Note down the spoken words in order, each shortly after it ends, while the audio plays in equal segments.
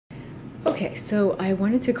Okay, so I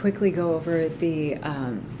wanted to quickly go over the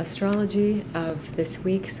astrology of this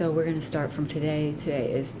week. So we're going to start from today.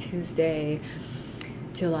 Today is Tuesday,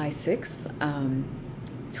 July 6th,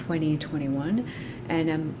 2021.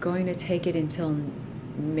 And I'm going to take it until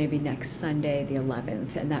maybe next Sunday, the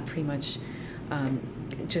 11th. And that pretty much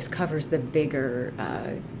just covers the bigger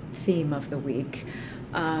theme of the week,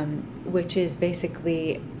 which is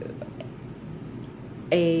basically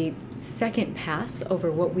a second pass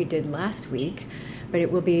over what we did last week, but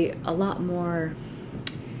it will be a lot more,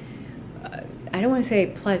 I don't want to say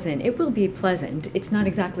pleasant. It will be pleasant. It's not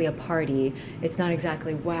exactly a party. It's not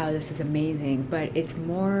exactly, wow, this is amazing, but it's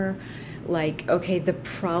more like, okay, the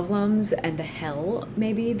problems and the hell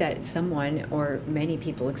maybe that someone or many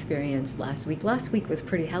people experienced last week. Last week was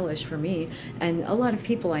pretty hellish for me and a lot of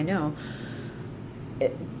people I know.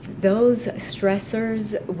 Those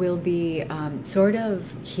stressors will be sort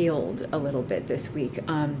of healed a little bit this week,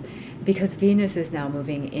 because Venus is now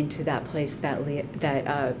moving into that place that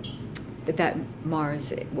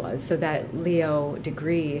Mars was. So that Leo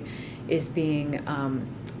degree is being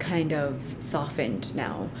kind of softened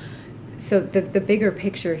now. So the bigger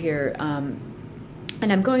picture here, and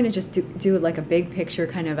I'm going to just do like a big picture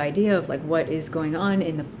kind of idea of like what is going on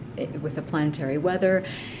with the planetary weather,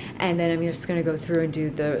 and then I'm just going to go through and do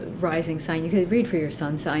the rising sign. You could read for your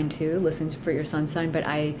sun sign too, listen for your sun sign, but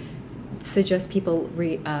I suggest people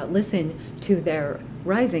listen to their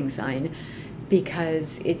rising sign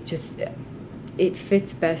because it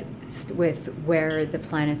fits best with where the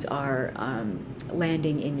planets are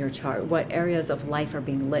landing in your chart, what areas of life are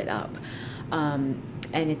being lit up, and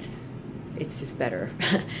it's just better.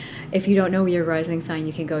 If you don't know your rising sign,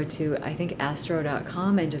 you can go to, I think,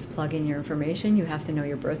 astro.com and just plug in your information. You have to know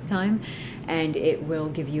your birth time, and it will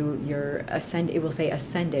give you your it will say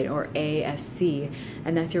ascendant or ASC,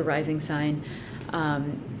 and that's your rising sign.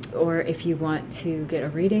 Or if you want to get a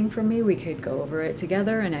reading from me, we could go over it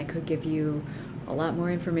together, and I could give you a lot more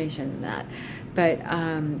information than that. But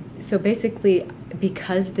so basically,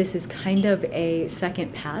 because this is kind of a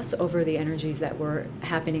second pass over the energies that were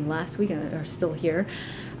happening last week and are still here,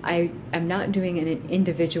 I am not doing an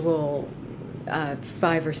individual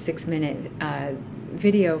 5 or 6 minute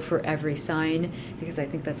video for every sign because I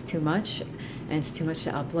think that's too much, and it's too much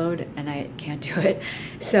to upload, and I can't do it.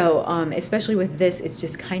 So especially with this, it's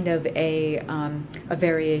just kind of a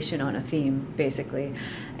variation on a theme, basically.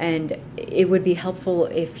 And it would be helpful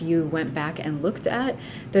if you went back and looked at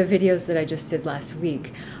the videos that I just did last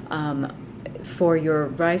week for your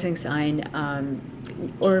rising sign,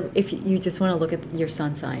 or if you just want to look at your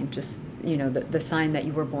sun sign, just, you know, the sign that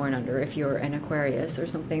you were born under. If you're an Aquarius or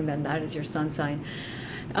something, then that is your sun sign,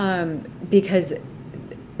 because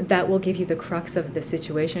that will give you the crux of the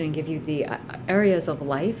situation and give you the areas of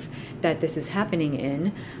life that this is happening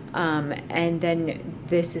in, and then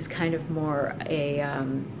this is kind of more a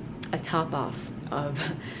top off of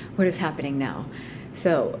what is happening now.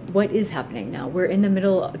 So what is happening now? We're in the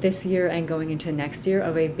middle this year and going into next year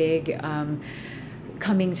of a big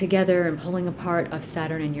coming together and pulling apart of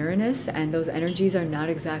Saturn and Uranus, and those energies are not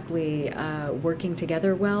exactly working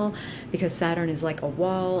together well, because Saturn is like a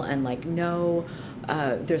wall and like, no,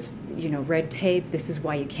 there's, you know, red tape. This is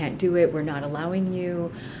why you can't do it. We're not allowing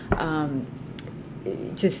you.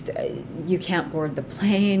 You can't board the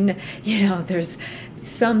plane. You know, there's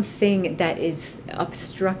something that is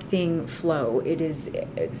obstructing flow. It is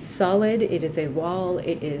solid. It is a wall.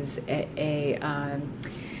 It is a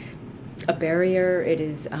barrier. It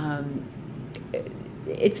is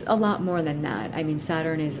it's a lot more than that. I mean,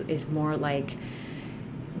 Saturn is more like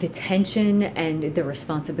the tension and the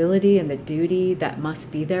responsibility and the duty that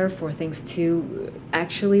must be there for things to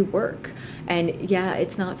actually work. And yeah,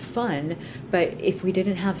 it's not fun, but if we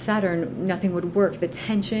didn't have Saturn, nothing would work. The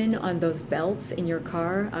tension on those belts in your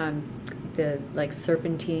car, the like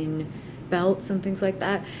serpentine belts and things like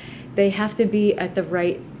that, they have to be at the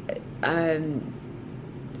right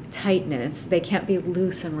tightness. They can't be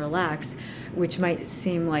loose and relaxed, which might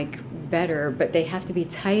seem like better, but they have to be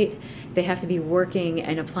tight. They have to be working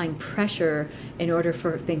and applying pressure in order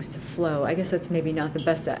for things to flow. I guess that's maybe not the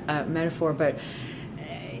best metaphor, but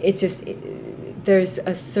there's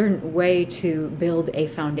a certain way to build a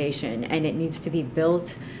foundation, and it needs to be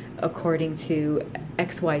built according to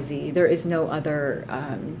XYZ. There is no other,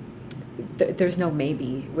 there's no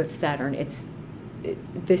maybe with Saturn.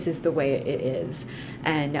 This is the way it is,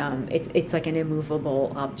 and it's like an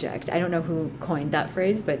immovable object. I don't know who coined that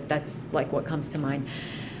phrase, but that's like what comes to mind.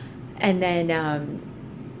 And then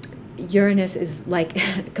Uranus is like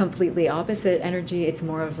completely opposite energy. It's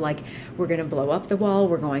more of like, we're going to blow up the wall.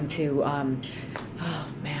 We're going to, oh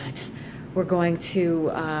man, we're going to,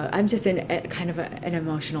 I'm just in kind of an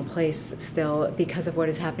emotional place still because of what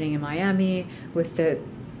is happening in Miami with the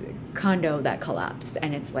condo that collapsed.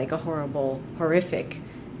 And it's like a horrible, horrific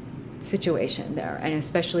situation there. And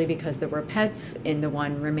especially because there were pets in the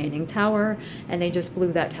one remaining tower, and they just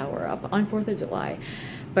blew that tower up on 4th of July.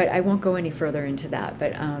 But I won't go any further into that.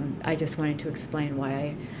 But I just wanted to explain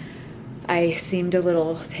why I seemed a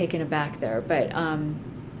little taken aback there. But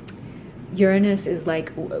Uranus is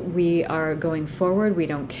like, we are going forward, we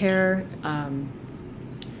don't care.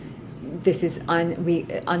 This is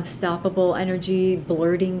unstoppable energy,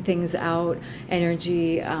 blurting things out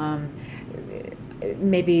energy,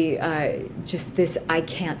 maybe just this, I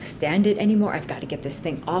can't stand it anymore, I've got to get this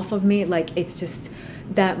thing off of me. Like, it's just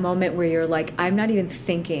that moment where you're like, I'm not even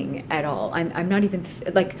thinking at all. I'm not even,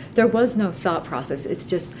 like, there was no thought process. It's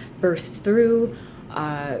just burst through,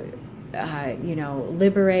 you know,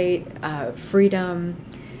 liberate, freedom,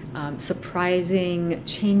 surprising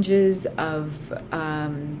changes of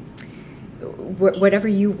whatever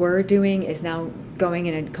you were doing is now going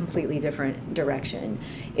in a completely different direction.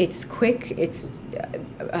 It's quick, it's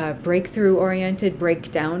breakthrough oriented,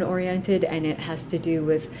 breakdown oriented, and it has to do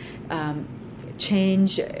with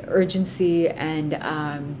change, urgency, and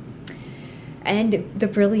the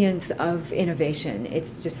brilliance of innovation.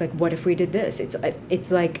 It's just like, what if we did this?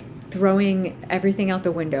 It's like throwing everything out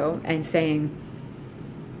the window and saying,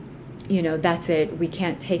 you know, that's it, we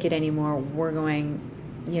can't take it anymore, we're going,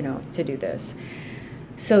 you know, to do this.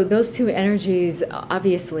 So those two energies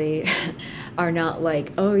obviously are not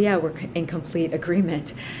like, oh yeah, we're in complete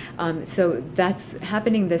agreement. So that's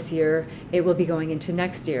happening this year. It will be going into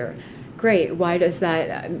next year. Great. Why does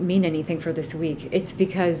that mean anything for this week? It's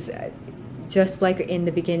because just like in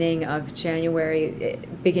the beginning of January,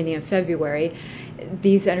 beginning of February,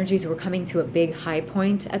 these energies were coming to a big high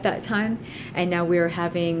point at that time, and now we're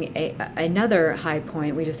having another high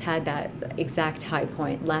point. We just had that exact high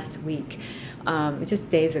point last week,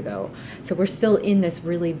 just days ago. So we're still in this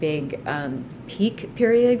really big peak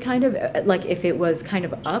period, kind of like if it was kind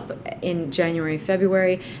of up in January,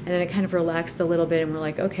 February, and then it kind of relaxed a little bit, and we're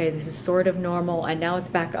like, okay, this is sort of normal, and now it's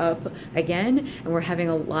back up again, and we're having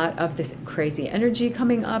a lot of this crazy energy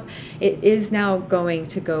coming up. It is now going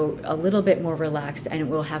to go a little bit more relaxed, and it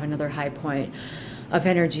will have another high point of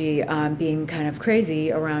energy being kind of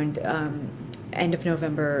crazy around end of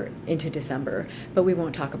November into December, but we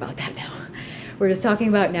won't talk about that now. We're just talking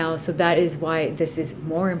about now, so that is why this is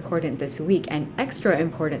more important this week, and extra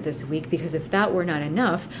important this week, because if that were not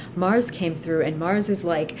enough, Mars came through, and Mars is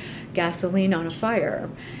like gasoline on a fire,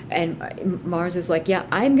 and Mars is like, yeah,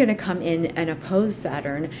 I'm gonna come in and oppose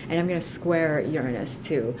Saturn, and I'm gonna square Uranus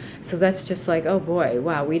too. So that's just like, oh boy,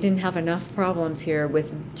 wow, we didn't have enough problems here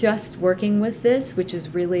with just working with this, which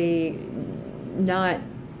is really not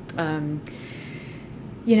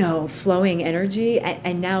you know, flowing energy,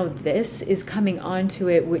 and now this is coming onto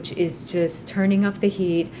it, which is just turning up the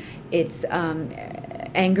heat. It's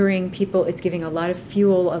angering people. It's giving a lot of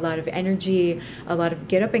fuel, a lot of energy, a lot of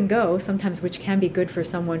get up and go sometimes, which can be good for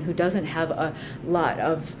someone who doesn't have a lot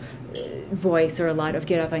of voice or a lot of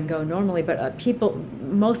get up and go normally, but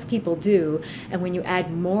most people do. And when you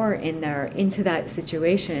add more in there into that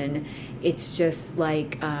situation, it's just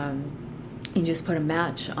like you just put a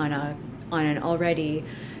match on an already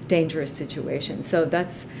dangerous situation. So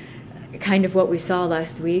that's kind of what we saw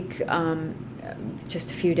last week,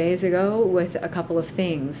 just a few days ago, with a couple of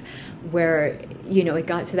things where, you know, it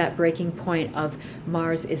got to that breaking point of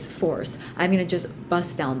Mars is force. I'm going to just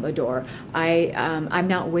bust down the door. I'm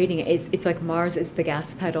not waiting. It's like Mars is the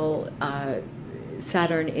gas pedal,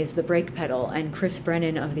 Saturn is the brake pedal. And Chris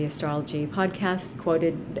Brennan of the Astrology podcast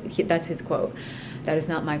quoted, that's his quote. That is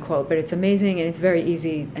not my quote, but it's amazing, and it's very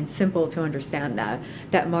easy and simple to understand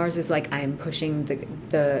that Mars is like, I'm pushing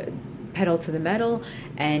the pedal to the metal,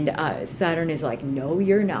 and Saturn is like, no,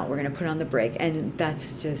 you're not. We're going to put on the brake. And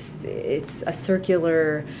that's just, it's a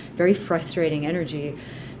circular, very frustrating energy.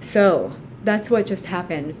 So that's what just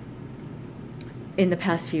happened in the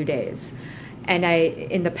past few days. And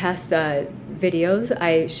in the past videos,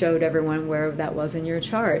 I showed everyone where that was in your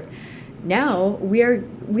chart. Now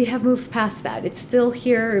we have moved past that. It's still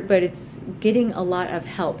here, but it's getting a lot of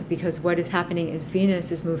help, because what is happening is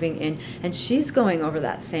Venus is moving in, and she's going over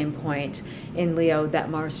that same point in Leo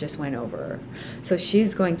that Mars just went over. So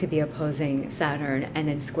she's going to be opposing Saturn and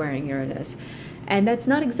then squaring Uranus. And that's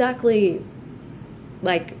not exactly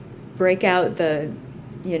like break out the,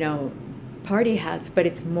 you know, party hats, but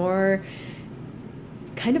it's more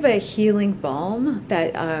kind of a healing balm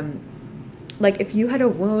that like if you had a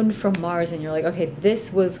wound from Mars and you're like, okay,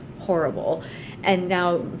 this was horrible, and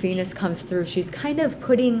now Venus comes through, she's kind of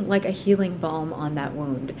putting like a healing balm on that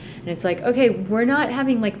wound. And it's like, okay, we're not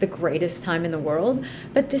having like the greatest time in the world,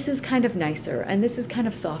 but this is kind of nicer and this is kind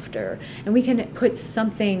of softer, and we can put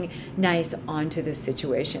something nice onto this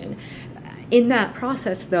situation. In that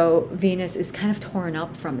process, though, Venus is kind of torn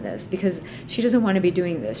up from this because she doesn't want to be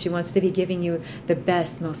doing this. She wants to be giving you the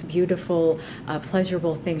best, most beautiful,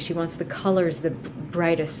 pleasurable things. She wants the colors the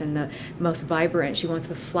brightest and the most vibrant. She wants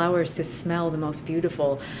the flowers to smell the most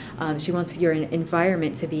beautiful. She wants your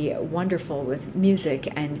environment to be wonderful with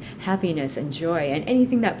music and happiness and joy and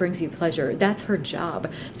anything that brings you pleasure. That's her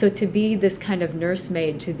job. So to be this kind of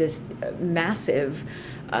nursemaid to this massive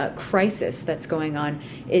crisis that's going on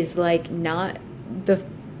is like not the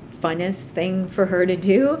funnest thing for her to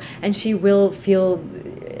do, and she will feel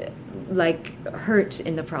like hurt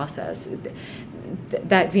in the process.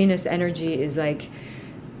 That Venus energy is like,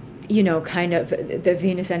 you know, kind of the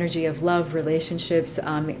Venus energy of love, relationships.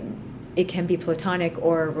 It can be platonic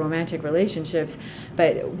or romantic relationships,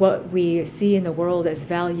 but what we see in the world as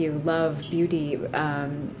value, love, beauty,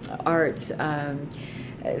 arts,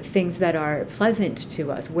 things that are pleasant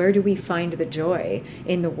to us. Where do we find the joy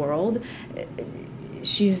in the world?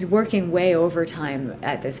 She's working way overtime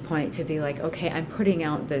at this point to be like, okay, I'm putting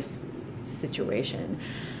out this situation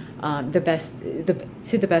to the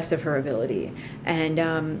best of her ability,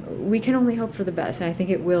 and we can only hope for the best. And I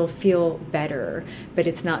think it will feel better, but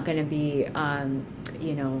it's not going to be,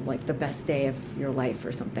 you know, like the best day of your life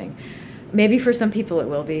or something. Maybe for some people it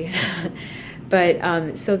will be.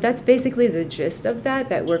 But so that's basically the gist of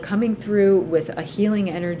that we're coming through with a healing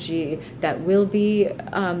energy that will be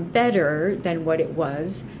better than what it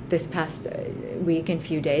was this past week and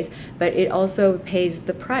few days, but it also pays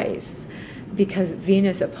the price because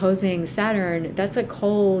Venus opposing Saturn, that's a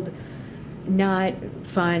cold, not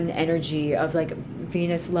fun energy of like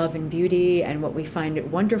Venus, love and beauty and what we find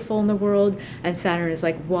wonderful in the world, and Saturn is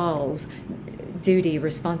like walls, duty,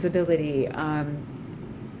 responsibility,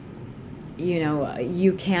 you know,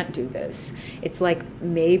 you can't do this. It's like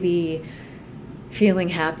maybe feeling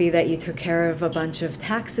happy that you took care of a bunch of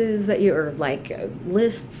taxes that you, or like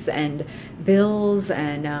lists and bills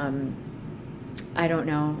and I don't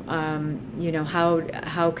know, you know,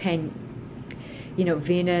 how can, you know,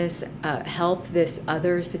 Venus help this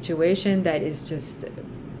other situation that is just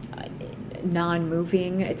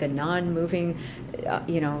non-moving. It's a non-moving,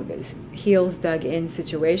 you know, heels dug in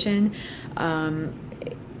situation.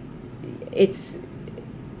 It's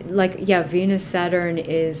like, yeah, Venus Saturn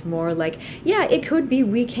is more like, yeah, it could be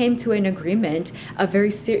we came to an agreement, a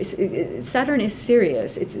very serious, Saturn is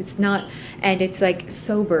serious, it's not, and it's like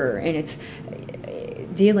sober in its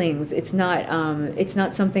dealings. It's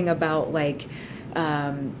not something about like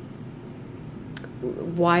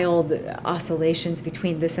wild oscillations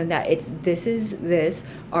between this and that. It's this is this,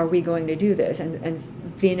 are we going to do this? And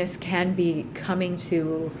Venus can be coming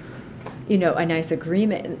to, you know, a nice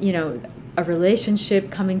agreement, you know, a relationship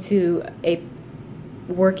coming to a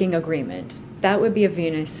working agreement. That would be a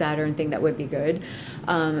Venus Saturn thing that would be good.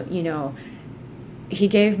 You know, he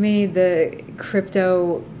gave me the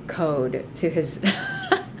crypto code to his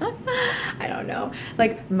I don't know,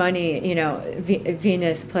 like money, you know,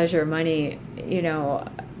 Venus, pleasure, money, you know,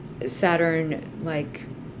 Saturn, like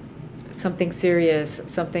something serious,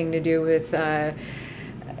 something to do with I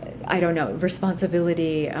don't know,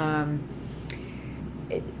 responsibility,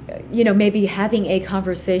 you know, maybe having a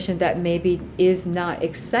conversation that maybe is not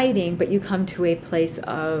exciting, but you come to a place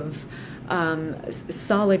of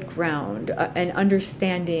solid ground, an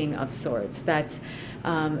understanding of sorts that's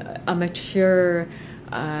a mature,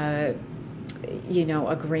 you know,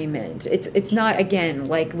 agreement. It's not, again,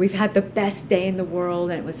 like we've had the best day in the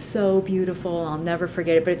world and it was so beautiful, I'll never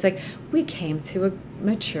forget it, but it's like we came to a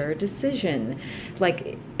mature decision.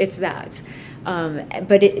 Like it's that.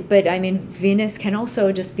 But I mean, Venus can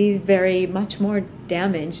also just be very much more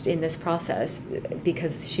damaged in this process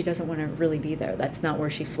because she doesn't want to really be there. That's not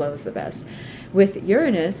where she flows the best. With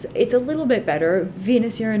Uranus, it's a little bit better.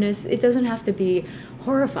 Venus, Uranus, it doesn't have to be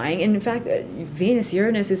horrifying. And in fact, Venus,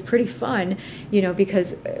 Uranus is pretty fun, you know,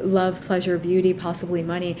 because love, pleasure, beauty, possibly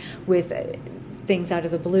money, with things out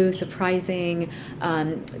of the blue, surprising,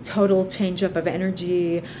 total change up of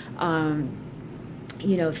energy,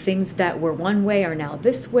 you know, things that were one way are now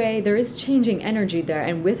this way. There is changing energy there.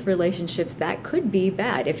 And with relationships, that could be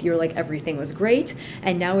bad. If you're like, everything was great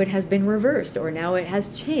and now it has been reversed, or now it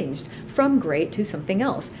has changed from great to something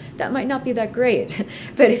else, that might not be that great.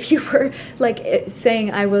 But if you were like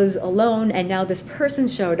saying, I was alone and now this person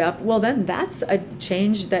showed up, well, then that's a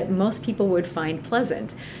change that most people would find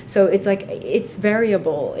pleasant. So it's like, it's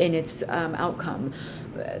variable in its outcome.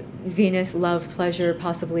 Venus, love, pleasure,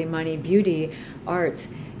 possibly money, beauty, art,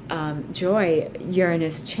 joy.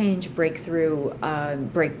 Uranus, change, breakthrough,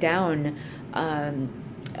 breakdown,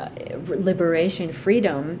 liberation,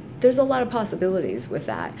 freedom. There's a lot of possibilities with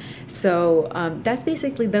that. So that's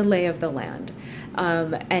basically the lay of the land.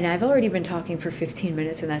 And I've already been talking for 15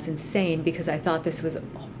 minutes, and that's insane, because I thought this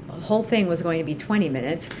whole thing was going to be 20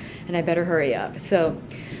 minutes, and I better hurry up. So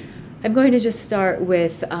I'm going to just start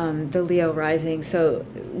with the Leo rising. So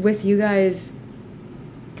with you guys,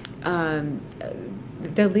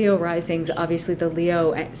 the Leo risings, obviously the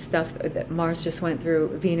Leo stuff that Mars just went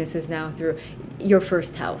through, Venus is now through your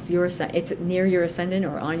first house. It's near your ascendant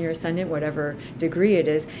or on your ascendant, whatever degree it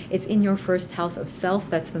is. It's in your first house of self.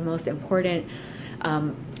 That's the most important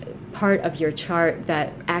part of your chart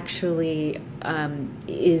that actually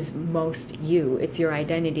is most you. It's your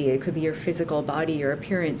identity. It could be your physical body, your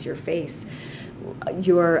appearance, your face,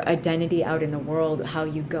 your identity out in the world, how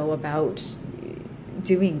you go about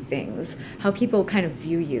doing things, how people kind of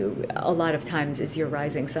view you a lot of times is your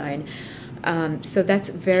rising sign. So that's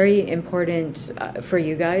very important for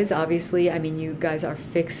you guys. Obviously, I mean, you guys are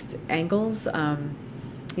fixed angles.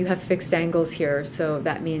 You have fixed angles here, so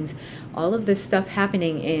that means all of this stuff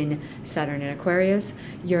happening in Saturn and Aquarius,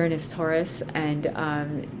 Uranus, Taurus, and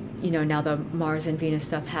you know, now the Mars and Venus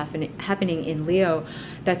stuff happening in Leo,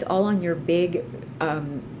 that's all on your big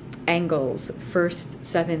angles, 1st,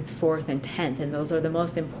 7th, 4th, and 10th, and those are the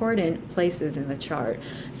most important places in the chart.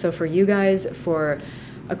 So for you guys, for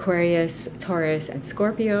Aquarius, Taurus, and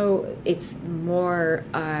Scorpio, it's more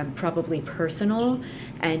probably personal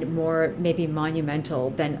and more maybe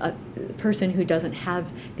monumental than a person who doesn't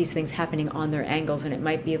have these things happening on their angles, and it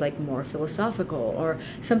might be like more philosophical or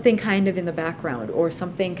something kind of in the background or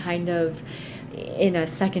something kind of in a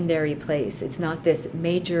secondary place. It's not this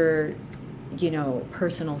major, you know,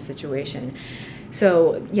 personal situation.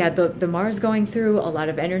 So yeah, the Mars going through a lot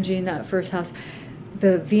of energy in that first house,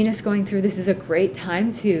 the Venus going through, this is a great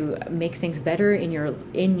time to make things better in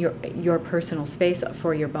your personal space,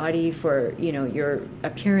 for your body, for, you know, your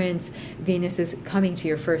appearance. Venus is coming to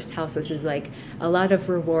your first house. This is like a lot of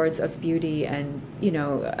rewards of beauty and, you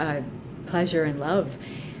know, pleasure and love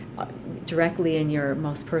directly in your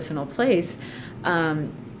most personal place.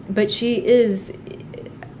 But she is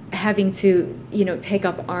having to, you know, take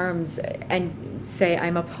up arms and say,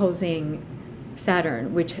 I'm opposing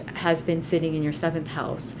Saturn, which has been sitting in your 7th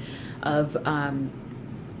house of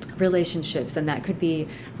relationships, and that could be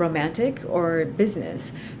romantic or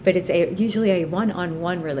business, but it's usually a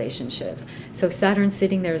one-on-one relationship. So Saturn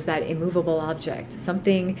sitting there is that immovable object,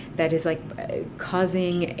 something that is like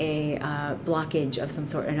causing a blockage of some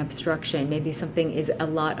sort, an obstruction. Maybe something is a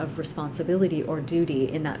lot of responsibility or duty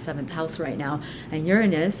in that 7th house right now. And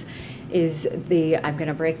Uranus is I'm going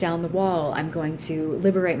to break down the wall. I'm going to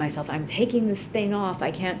liberate myself. I'm taking this thing off.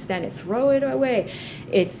 I can't stand it. Throw it away.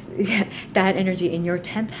 It's that energy in your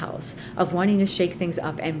 10th house of wanting to shake things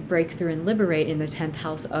up and break through and liberate, in the 10th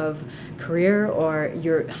house of career or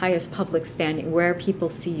your highest public standing, where people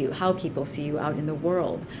see you, how people see you out in the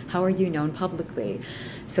world. How are you known publicly?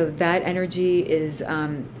 So that energy is,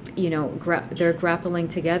 you know, they're grappling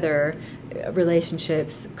together,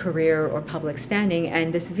 relationships, career, or public standing.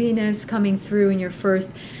 And this Venus coming through in your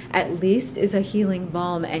first, at least, is a healing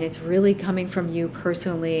balm, and it's really coming from you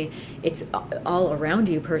personally. It's all around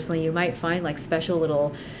you personally. You might find like special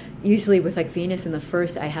little, usually with like Venus in the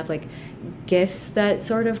first, I have like gifts that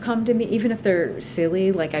sort of come to me, even if they're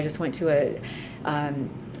silly. Like I just went to a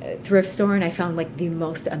thrift store and I found like the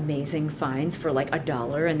most amazing finds for like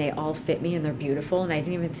 $1, and they all fit me and they're beautiful, and I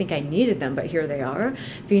didn't even think I needed them, but here they are.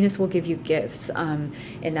 Venus will give you gifts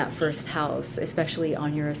in that first house, especially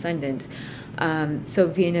on your ascendant. So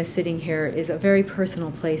Venus sitting here is a very personal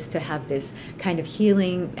place to have this kind of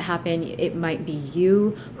healing happen. It might be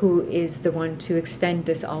you who is the one to extend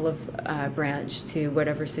this olive branch to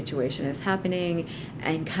whatever situation is happening,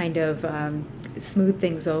 and kind of smooth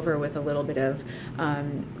things over with a little bit of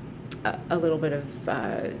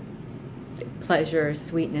pleasure,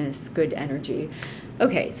 sweetness, good energy.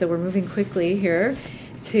 Okay, so we're moving quickly here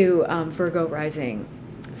to Virgo rising.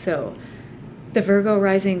 So The Virgo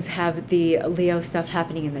risings have the Leo stuff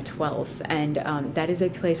happening in the 12th, and that is a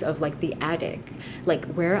place of like the attic, like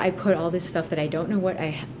where I put all this stuff that I don't know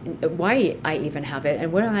why I even have it,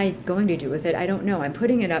 and what am I going to do with it? I don't know. I'm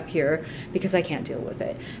putting it up here because I can't deal with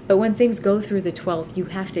it. But when things go through the 12th, you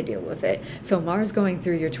have to deal with it. So Mars going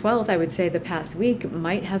through your 12th, I would say the past week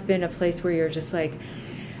might have been a place where you're just like,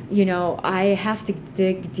 you know, I have to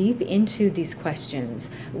dig deep into these questions.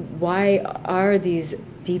 Why are these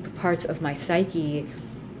deep parts of my psyche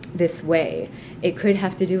this way? It could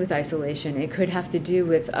have to do with isolation. It could have to do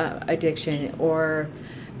with addiction, or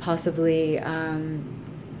possibly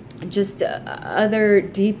just other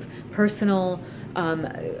deep personal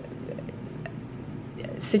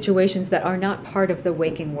situations that are not part of the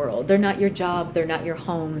waking world. They're not your job, they're not your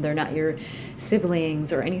home, they're not your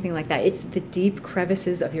siblings or anything like that. It's the deep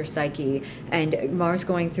crevices of your psyche, and Mars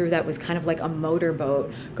going through that was kind of like a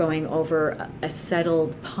motorboat going over a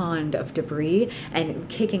settled pond of debris and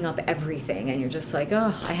kicking up everything, and you're just like,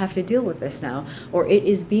 oh, I have to deal with this now, or it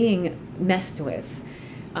is being messed with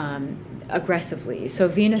aggressively. So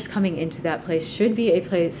Venus coming into that place should be a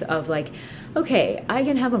place of like, okay, I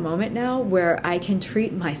can have a moment now where I can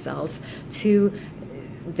treat myself to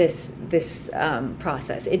this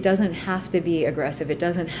process. It doesn't have to be aggressive. It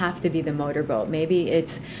doesn't have to be the motorboat. Maybe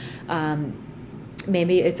it's a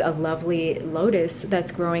lovely lotus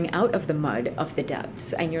that's growing out of the mud of the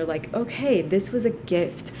depths, and you're like, okay, this was a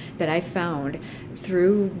gift that I found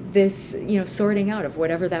through this, you know, sorting out of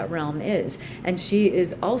whatever that realm is. And she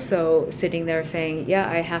is also sitting there saying, yeah,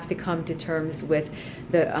 I have to come to terms with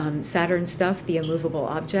the Saturn stuff, the immovable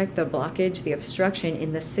object, the blockage, the obstruction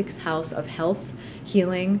in the 6th house of health,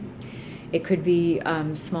 healing. It could be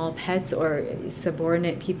small pets or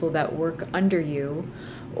subordinate people that work under you,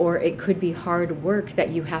 or it could be hard work that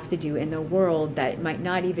you have to do in the world that might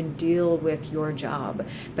not even deal with your job,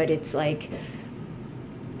 but it's like,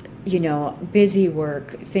 you know, busy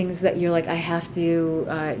work, things that you're like, I have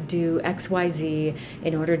to do XYZ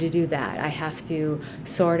in order to do that. I have to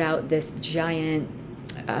sort out this giant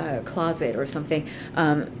closet or something.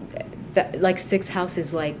 That, like, 6th house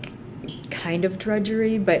is like kind of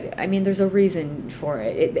drudgery, but I mean, there's a reason for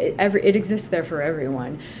it. It exists there for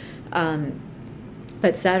everyone.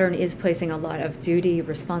 But Saturn is placing a lot of duty,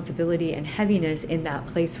 responsibility, and heaviness in that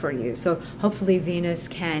place for you. So hopefully Venus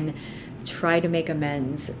can try to make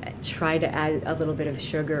amends, try to add a little bit of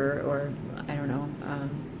sugar, or I don't know,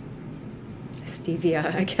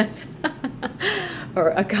 stevia, I guess,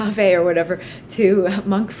 or agave or whatever, to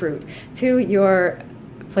monk fruit, to your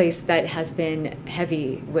place that has been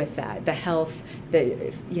heavy with that, the health,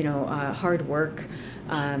 the, you know, hard work,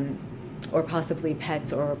 or possibly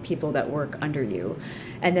pets or people that work under you.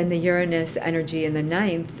 And then the Uranus energy in the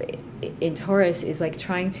 9th in Taurus is like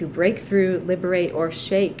trying to break through, liberate, or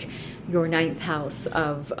shake your 9th house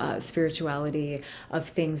of spirituality, of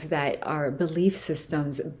things that are belief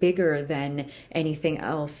systems bigger than anything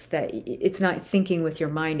else. That it's not thinking with your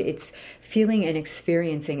mind, it's feeling and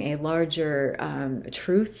experiencing a larger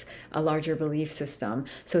truth, a larger belief system.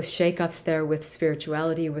 So shake-ups there with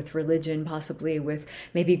spirituality, with religion, possibly with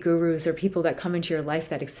maybe gurus or people that come into your life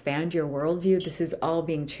that expand your worldview. This is all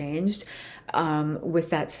being changed with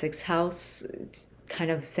that 6th house kind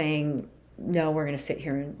of saying, no, we're going to sit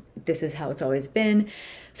here and this is how it's always been.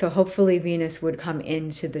 So hopefully Venus would come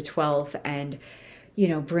into the 12th and, you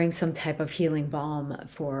know, bring some type of healing balm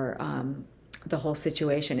for the whole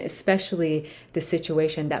situation, especially the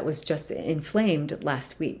situation that was just inflamed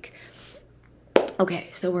last week. Okay,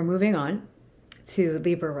 so we're moving on to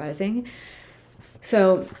Libra rising.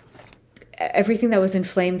 So everything that was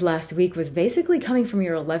inflamed last week was basically coming from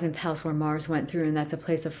your 11th house where Mars went through, and that's a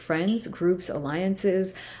place of friends, groups,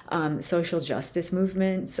 alliances, social justice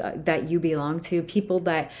movements that you belong to, people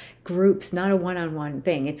that groups, not a one-on-one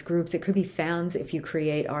thing, it's groups. It could be fans if you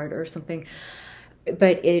create art or something,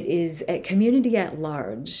 but it is a community at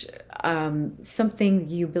large, something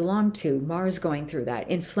you belong to. Mars going through that,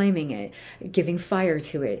 inflaming it, giving fire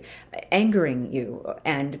to it, angering you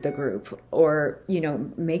and the group, or, you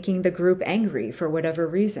know, making the group angry for whatever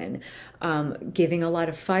reason, giving a lot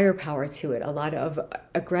of firepower to it, a lot of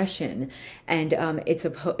aggression. And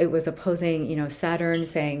it was opposing, you know, Saturn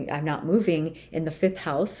saying, I'm not moving in the 5th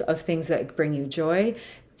house of things that bring you joy,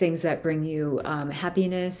 things that bring you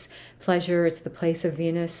happiness, pleasure. It's the place of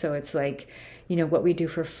Venus. So it's like, you know, what we do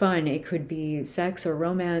for fun. It could be sex or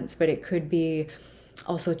romance, but it could be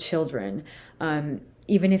also children.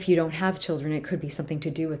 Even if you don't have children, it could be something to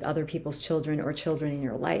do with other people's children or children in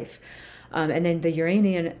your life. And then the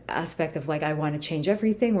Uranian aspect of like, I want to change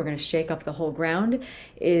everything, we're going to shake up the whole ground,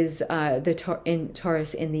 is in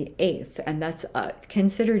Taurus in the 8th. And that's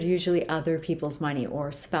considered usually other people's money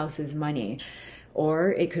or spouse's money,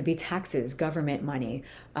 or it could be taxes, government money,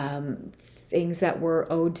 things that were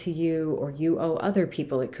owed to you or you owe other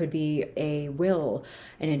people. It could be a will,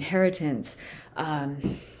 an inheritance,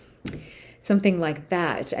 something like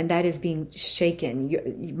that. And that is being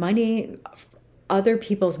shaken. Money, other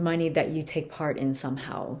people's money that you take part in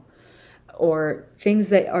somehow, or things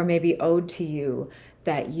that are maybe owed to you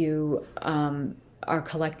that you are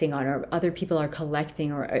collecting on, or other people are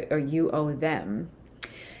collecting, or you owe them.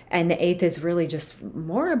 And the 8th is really just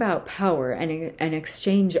more about power and an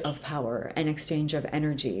exchange of power, an exchange of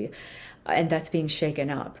energy. And that's being shaken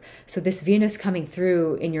up. So this Venus coming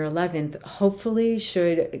through in your 11th hopefully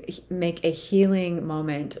should make a healing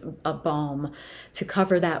moment, a balm to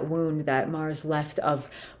cover that wound that Mars left of,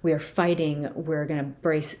 we're fighting, we're going to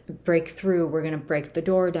break through, we're going to break the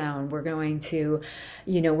door down, we're going to,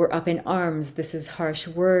 we're up in arms, this is harsh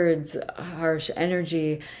words, harsh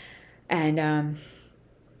energy, and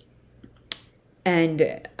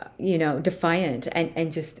defiant,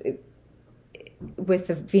 and just with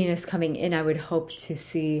the Venus coming in, I would hope to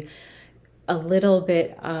see a little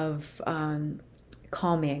bit of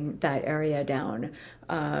calming that area down,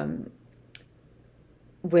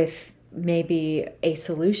 with maybe a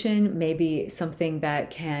solution, maybe something that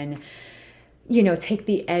can, take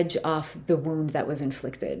the edge off the wound that was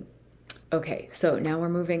inflicted. Okay, so now we're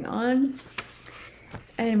moving on,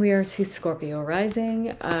 and we are to Scorpio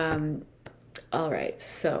rising. All right,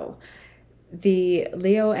 so the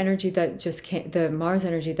Leo energy that just came, the Mars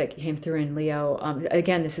energy that came through in Leo,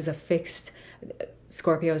 again, this is a fixed,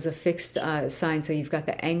 Scorpio is a fixed sign, so you've got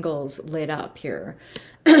the angles lit up here.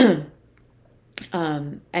 And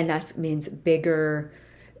that means bigger.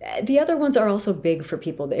 The other ones are also big for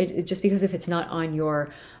people. Just because if it's not on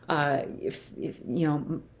your,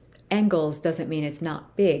 angles doesn't mean it's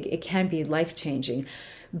not big. It can be life-changing.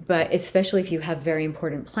 But especially if you have very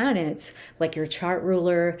important planets, like your chart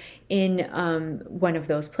ruler in one of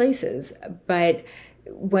those places. But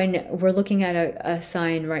when we're looking at a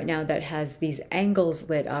sign right now that has these angles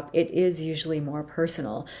lit up, it is usually more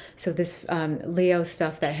personal. So this Leo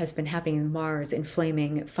stuff that has been happening in Mars,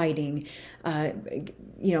 inflaming, fighting,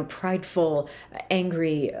 prideful,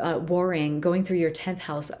 angry, warring, going through your 10th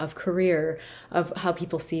house of career, of how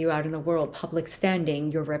people see you out in the world, public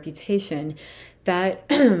standing, your reputation,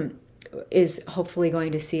 that is hopefully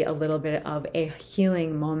going to see a little bit of a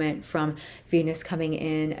healing moment from Venus coming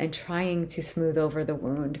in and trying to smooth over the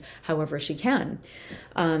wound however she can,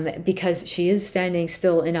 because she is standing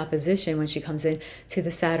still in opposition when she comes in to the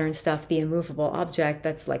Saturn stuff, the immovable object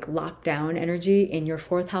that's like lockdown energy in your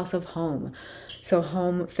 4th house of home. So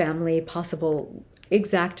home, family, possible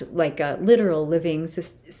exact, like a literal living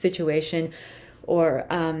situation, or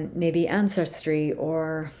maybe ancestry,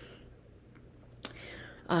 or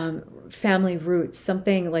family roots,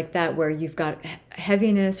 something like that, where you've got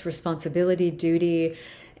heaviness, responsibility, duty,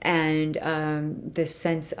 and this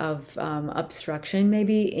sense of obstruction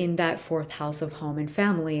maybe in that 4th house of home and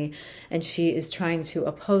family. And she is trying to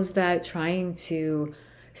oppose that, trying to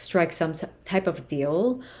strike some type of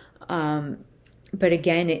deal. But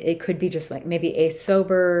again, it could be just like maybe a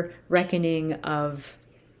sober reckoning of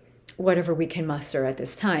whatever we can muster at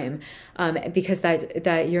this time, because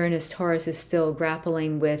that Uranus Taurus is still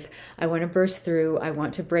grappling with, I want to burst through, I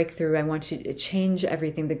want to break through, I want to change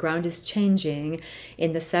everything. The ground is changing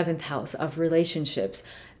in the 7th house of relationships.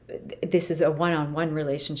 This is a one-on-one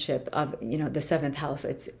relationship of, the 7th house.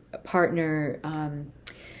 It's a partner,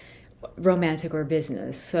 romantic, or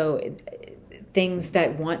business. So things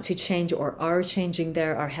that want to change or are changing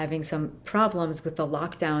there are having some problems with the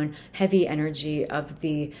lockdown, heavy energy of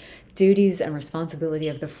the duties and responsibility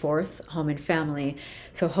of the 4th, home and family.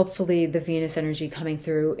 So hopefully the Venus energy coming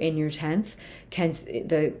through in your 10th,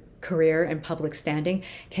 the career and public standing,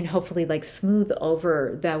 can hopefully like smooth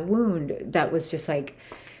over that wound that was just like,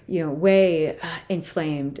 way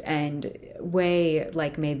inflamed and way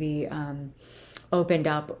like maybe opened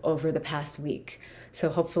up over the past week. So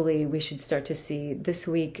hopefully we should start to see this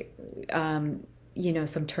week, some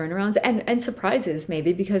turnarounds and surprises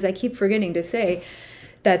maybe, because I keep forgetting to say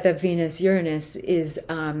that the Venus-Uranus is,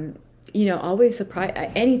 always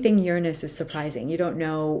anything Uranus is surprising. You don't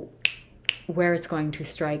know where it's going to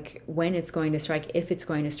strike, when it's going to strike, if it's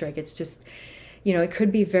going to strike. It's just, it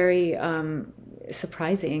could be very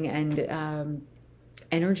surprising and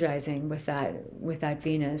energizing with that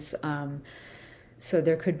Venus. So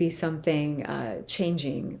there could be something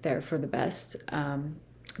changing there for the best,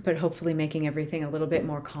 but hopefully making everything a little bit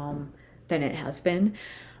more calm than it has been.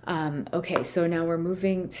 Okay, so now we're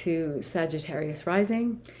moving to Sagittarius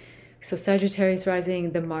rising. So Sagittarius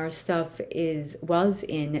rising, the Mars stuff is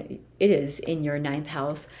in your ninth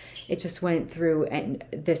house. It just went through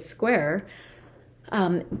this square.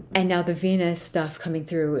 And now the Venus stuff coming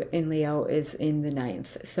through in Leo is in the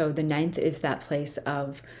ninth. So the ninth is that place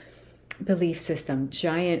of belief system,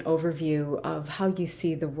 giant overview of how you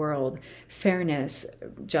see the world, fairness,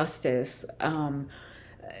 justice,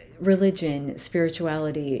 religion,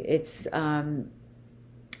 spirituality.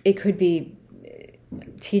 It could be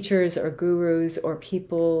teachers or gurus or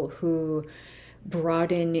people who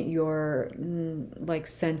broaden your like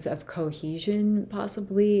sense of cohesion,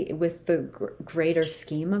 possibly with the greater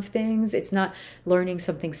scheme of things. It's not learning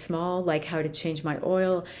something small like how to change my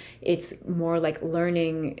oil. It's more like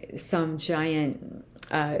learning some giant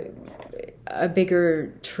a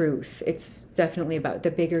bigger truth. It's definitely about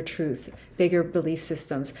the bigger truths, bigger belief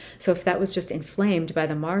systems. So if that was just inflamed by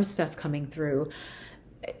the Mars stuff coming through,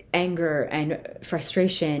 anger and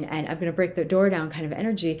frustration and I'm going to break the door down kind of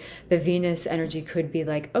energy, the Venus energy could be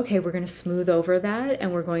like, okay, we're going to smooth over that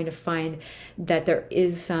and we're going to find that there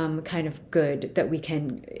is some kind of good that we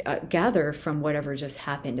can gather from whatever just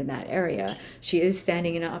happened in that area. She is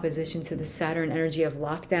standing in opposition to the Saturn energy of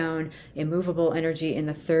lockdown, immovable energy in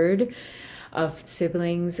the third, of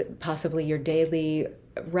siblings, possibly your daily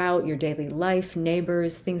route, your daily life,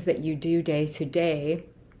 neighbors, things that you do day to day.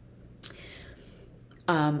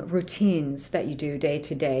 Routines that you do day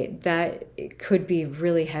to day, that it could be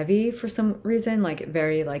really heavy for some reason, like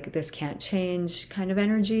very like this can't change kind of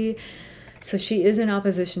energy. So she is in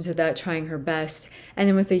opposition to that, trying her best. And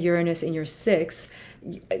then with the Uranus in your sixth,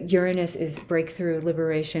 Uranus is breakthrough,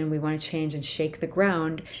 liberation. We want to change and shake the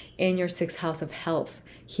ground in your sixth house of health,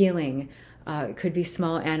 healing. It could be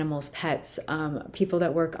small animals, pets, people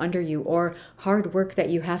that work under you, or hard work that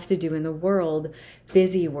you have to do in the world,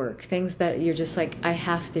 busy work, things that you're just like, I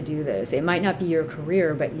have to do this. It might not be your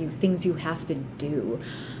career, but things you have to do.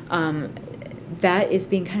 That is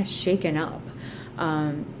being kind of shaken up.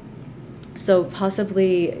 So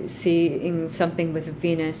possibly seeing something with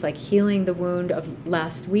Venus, like healing the wound of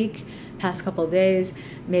last week, past couple of days,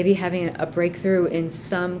 maybe having a breakthrough in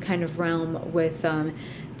some kind of realm with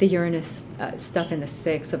the Uranus stuff in the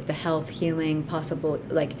sixth of the health, healing, possible,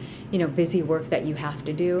 like, busy work that you have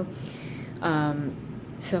to do.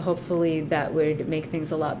 So hopefully that would make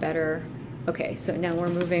things a lot better. Okay, so now we're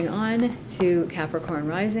moving on to Capricorn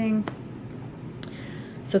rising.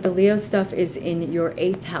 So the Leo stuff is in your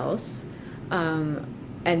eighth house.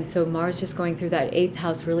 And so Mars just going through that eighth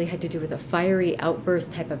house really had to do with a fiery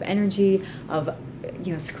outburst type of energy of,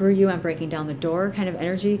 screw you, I'm breaking down the door kind of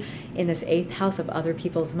energy in this eighth house of other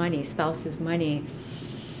people's money, spouse's money,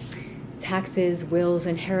 taxes, wills,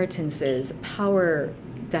 inheritances, power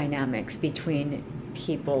dynamics between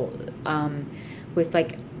people, with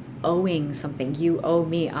like owing something. You owe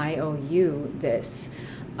me, I owe you this.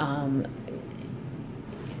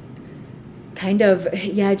 Kind of,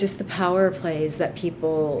 just the power plays that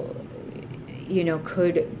people,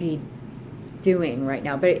 could be doing right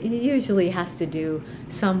now. But it usually has to do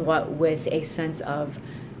somewhat with a sense of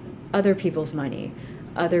other people's money,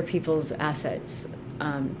 other people's assets,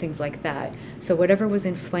 things like that. So whatever was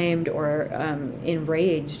inflamed or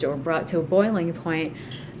enraged or brought to a boiling point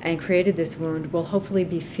and created this wound will hopefully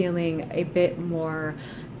be feeling a bit more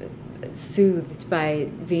soothed by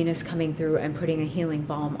Venus coming through and putting a healing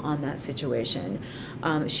balm on that situation.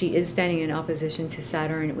 She is standing in opposition to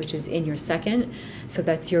Saturn, which is in your second. So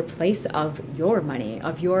that's your place of your money,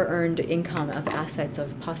 of your earned income, of assets,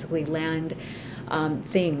 of possibly land,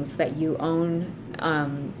 things that you own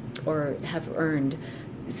or have earned.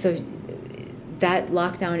 So that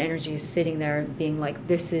lockdown energy is sitting there being like,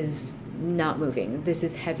 this is not moving. This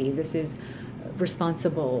is heavy. This is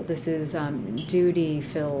responsible. This is duty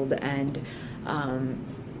filled and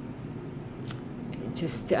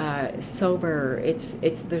just sober.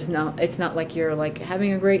 It's not like you're like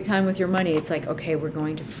having a great time with your money. It's like, okay, we're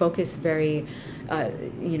going to focus very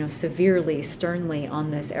severely, sternly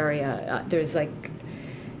on this area. There's like,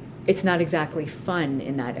 it's not exactly fun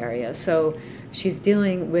in that area. So she's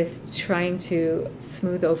dealing with trying to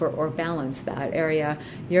smooth over or balance that area.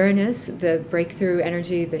 Uranus, the breakthrough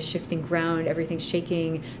energy, the shifting ground, everything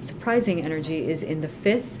shaking, surprising energy is in the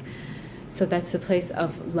fifth. So that's the place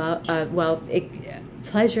of love.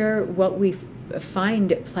 Pleasure, what we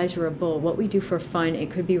find pleasurable, what we do for fun.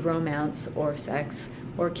 It could be romance or sex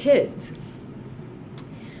or kids.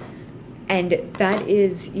 And that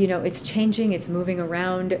is, it's changing, it's moving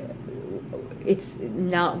around. it's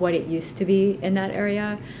not what it used to be in that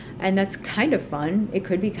area. And that's kind of fun. It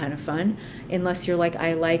could be kind of fun, unless you're like,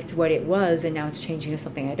 I liked what it was and now it's changing to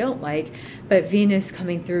something I don't like. But Venus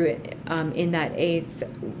coming through in that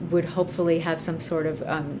 8th would hopefully have some sort of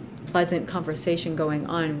pleasant conversation going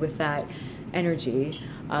on with that energy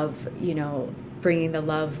of, you know, bringing the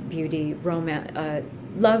love, beauty, romance,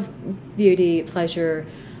 love, beauty, pleasure,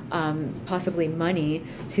 possibly money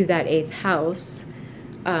to that 8th house.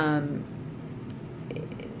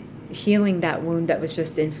 Healing that wound that was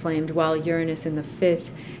just inflamed, while Uranus in the 5th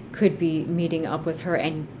could be meeting up with her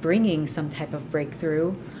and bringing some type of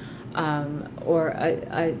breakthrough, or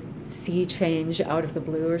a sea change out of the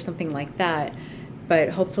blue or something like that. But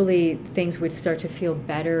hopefully things would start to feel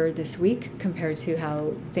better this week compared to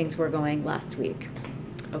how things were going last week.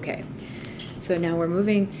 Okay, so now we're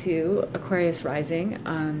moving to Aquarius rising.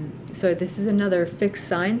 So this is another fixed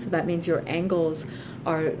sign, so that means your angles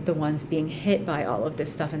are the ones being hit by all of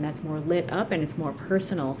this stuff, and that's more lit up and it's more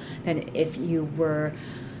personal than if you were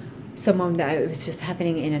someone that it was just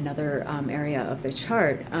happening in another area of the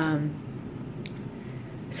chart.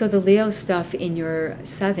 So the Leo stuff in your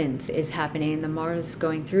 7th is happening. The Mars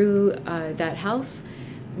going through that house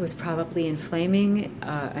was probably inflaming,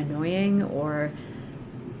 annoying, or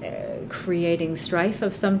creating strife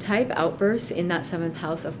of some type, outbursts in that 7th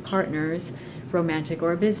house of partners, romantic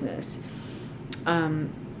or business.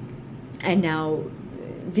 And now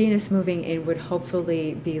Venus moving in would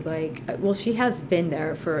hopefully be like, well, she has been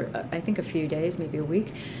there for I think a few days, maybe a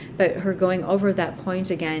week, but her going over that point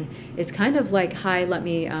again is kind of like, hi, let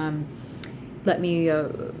me you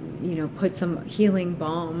know, put some healing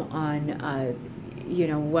balm on you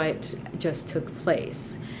know, what just took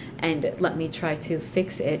place, and let me try to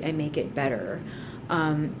fix it and make it better.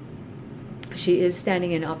 She is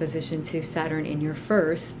standing in opposition to Saturn in your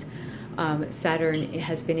 1st. Saturn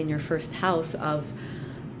has been in your 1st house of,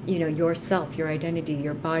 you know, yourself, your identity,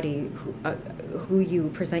 your body, who you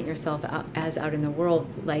present yourself as out in the world,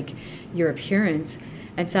 like your appearance.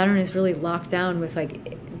 And Saturn is really locked down with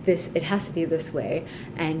like this, it has to be this way,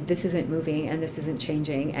 and this isn't moving, and this isn't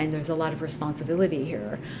changing, and there's a lot of responsibility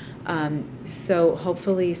here. So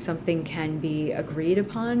hopefully something can be agreed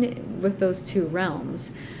upon with those two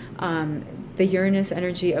realms. The Uranus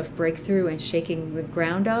energy of breakthrough and shaking the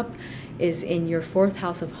ground up is in your 4th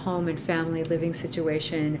house of home and family, living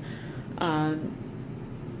situation, and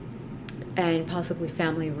possibly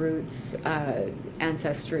family roots,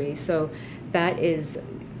 ancestry. So that is,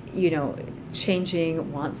 you know,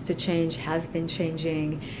 changing, wants to change, has been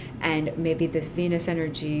changing, and maybe this Venus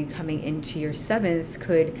energy coming into your 7th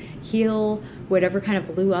could heal whatever kind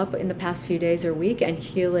of blew up in the past few days or week, and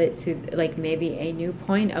heal it to like maybe a new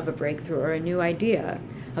point of a breakthrough or a new idea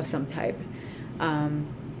of some type.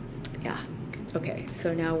 Yeah, okay,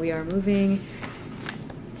 so now we are moving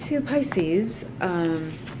to Pisces.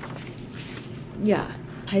 Yeah,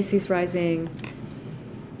 Pisces rising,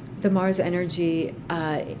 the Mars energy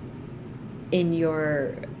in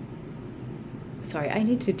your, sorry, I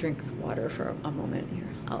need to drink water for a moment here.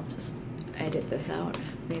 I'll just edit this out,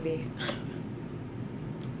 maybe.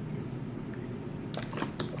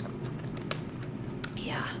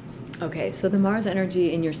 Yeah. Okay, so the Mars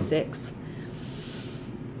energy in your 6th,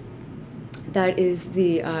 that is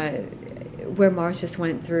the, where Mars just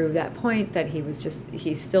went through that point that he was just,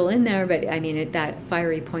 he's still in there, but I mean, at that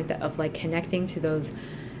fiery point that, of like connecting to those,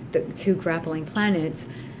 the 2 grappling planets,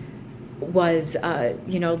 was,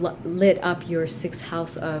 you know, lit up your 6th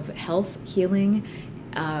house of health, healing,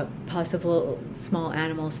 possible small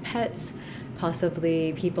animals, pets,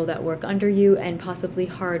 possibly people that work under you, and possibly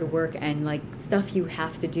hard work and like stuff you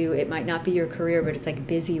have to do. It might not be your career, but it's like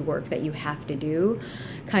busy work that you have to do,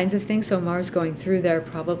 kinds of things. So Mars going through there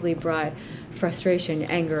probably brought frustration,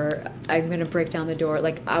 anger, I'm going to break down the door,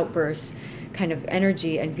 like outbursts kind of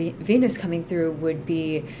energy. And Venus coming through would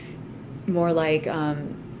be more like,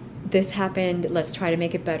 this happened, let's try to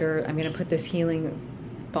make it better. I'm going to put this healing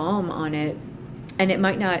balm on it. And it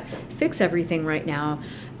might not fix everything right now,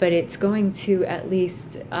 but it's going to at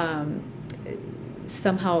least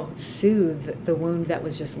somehow soothe the wound that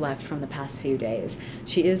was just left from the past few days.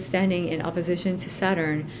 She is standing in opposition to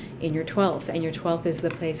Saturn in your 12th, and your 12th is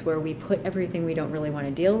the place where we put everything we don't really want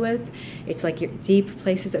to deal with. It's like your deep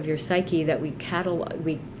places of your psyche that we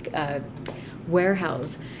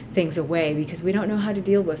warehouse things away because we don't know how to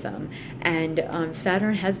deal with them. And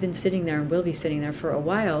Saturn has been sitting there and will be sitting there for a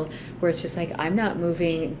while, where it's just like, I'm not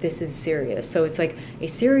moving, this is serious. So it's like a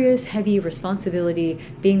serious, heavy responsibility,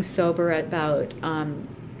 being sober about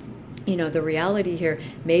you know, the reality here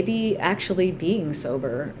may be actually being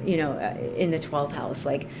sober, you know, in the 12th house,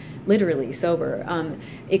 like literally sober.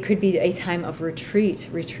 It could be a time of retreat,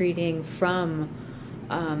 retreating from,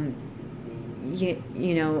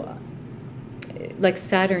 you know, like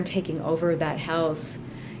Saturn taking over that house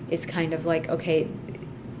is kind of like, okay,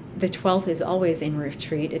 the 12th is always in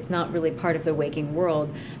retreat. It's not really part of the waking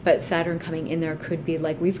world, but Saturn coming in there could be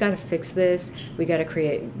like, we've got to fix this. We got to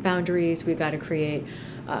create boundaries. We got to create,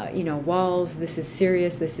 you know, walls. This is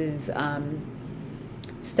serious. This is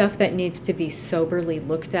stuff that needs to be soberly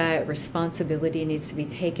looked at. Responsibility needs to be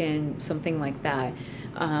taken, something like that.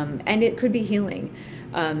 And it could be healing,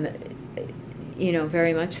 you know,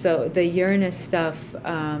 very much so. The Uranus stuff,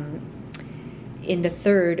 in the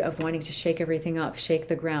third of wanting to shake everything up, shake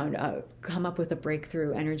the ground, come up with a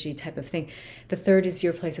breakthrough energy type of thing. The third is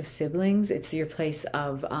your place of siblings. It's your place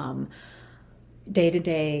of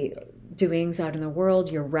day-to-day doings out in the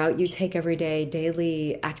world, your route you take every day,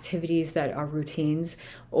 daily activities that are routines,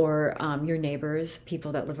 or your neighbors,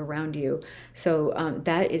 people that live around you. So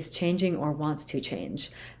that is changing or wants to change.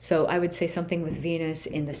 So I would say something with Venus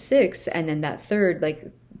in the 6th, and then that third, like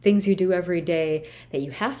things you do every day that you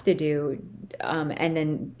have to do, and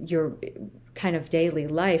then your kind of daily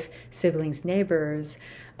life, siblings, neighbors,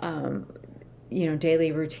 you know,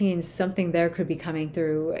 daily routines, something there could be coming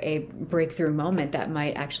through a breakthrough moment that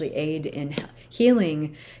might actually aid in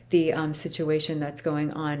healing the situation that's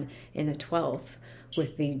going on in the 12th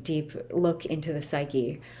with the deep look into the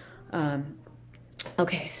psyche.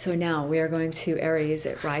 Okay, so now we are going to Aries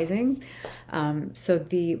rising. So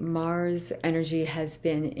the Mars energy has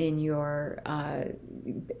been in your,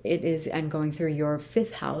 it is, and going through your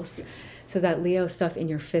 5th house. So that Leo stuff in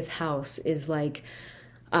your 5th house is like,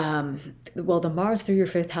 well, the Mars through your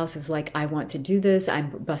 5th house is like, I want to do this.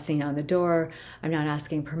 I'm busting down the door. I'm not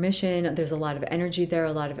asking permission. There's a lot of energy there,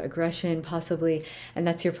 a lot of aggression possibly. And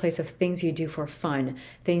that's your place of things you do for fun,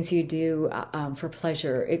 things you do for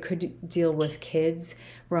pleasure. It could deal with kids,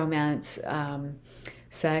 romance,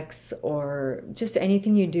 sex, or just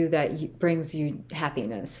anything you do that brings you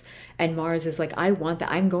happiness. And Mars is like, I want that.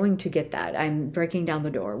 I'm going to get that. I'm breaking down the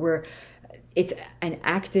door. It's an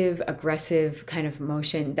active, aggressive kind of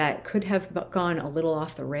motion that could have gone a little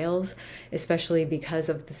off the rails, especially because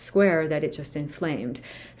of the square that it just inflamed.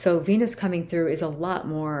 So Venus coming through is a lot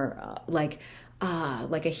more like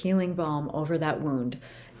a healing balm over that wound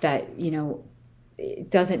that, you know,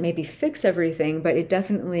 it doesn't maybe fix everything, but it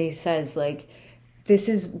definitely says like, this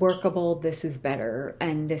is workable, this is better,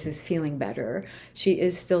 and this is feeling better. She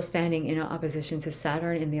is still standing in opposition to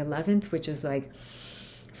Saturn in the 11th, which is like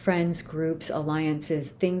friends, groups, alliances,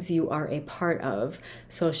 things you are a part of,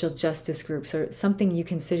 social justice groups, or something you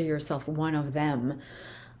consider yourself one of them.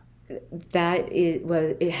 That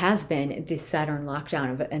it has been the Saturn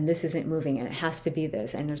lockdown of it, and this isn't moving, and it has to be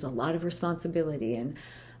this, and there's a lot of responsibility and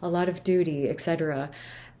a lot of duty, etc.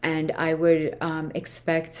 And I would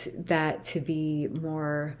expect that to be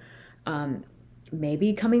more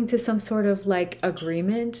maybe coming to some sort of like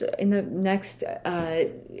agreement in the next,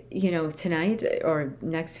 you know, tonight or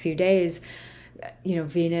next few days, you know,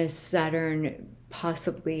 Venus, Saturn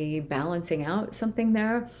possibly balancing out something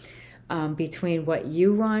there between what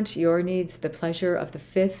you want, your needs, the pleasure of the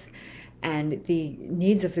 5th, and the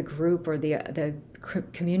needs of the group or the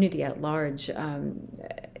community at large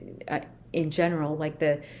in general, like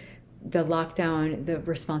the lockdown, the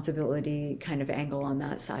responsibility kind of angle on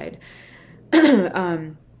that side.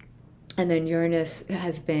 And then Uranus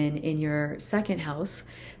has been in your 2nd house.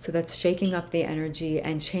 So that's shaking up the energy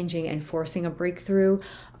and changing and forcing a breakthrough,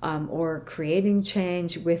 or creating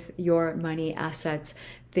change with your money, assets,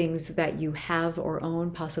 things that you have or own,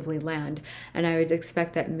 possibly land. And I would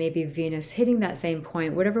expect that maybe Venus hitting that same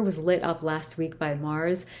point, whatever was lit up last week by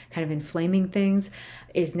Mars, kind of inflaming things,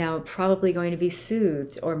 is now probably going to be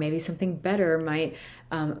soothed, or maybe something better might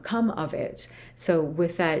come of it. So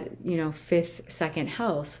with that, you know, 5th, 2nd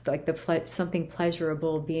house, like something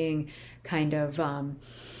pleasurable being kind of,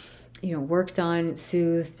 you know, worked on,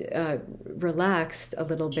 soothed, relaxed a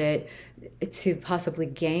little bit to possibly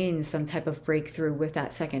gain some type of breakthrough with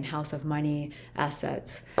that 2nd house of money,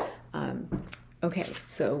 assets. Okay,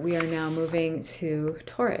 so we are now moving to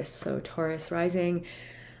Taurus. So Taurus rising.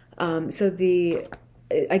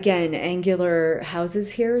 Again, angular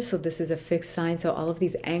houses here. So this is a fixed sign. So all of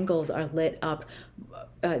these angles are lit up.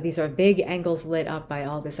 These are big angles lit up by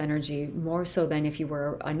all this energy, more so than if you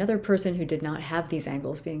were another person who did not have these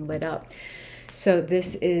angles being lit up. So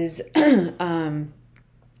this is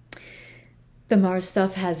The Mars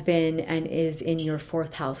stuff has been and is in your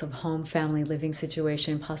 4th house of home, family, living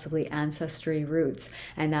situation, possibly ancestry roots.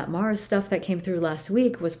 And that Mars stuff that came through last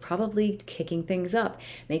week was probably kicking things up,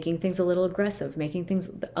 making things a little aggressive, making things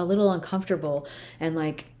a little uncomfortable and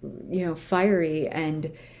like, you know, fiery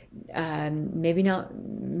and maybe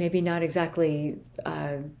not exactly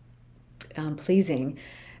pleasing.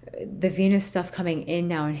 The Venus stuff coming in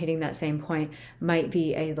now and hitting that same point might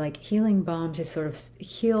be a like healing balm to sort of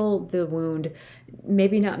heal the wound,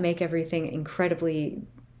 maybe not make everything incredibly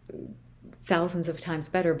thousands of times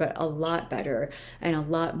better, but a lot better and a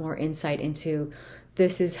lot more insight into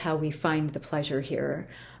this is how we find the pleasure here.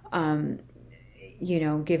 You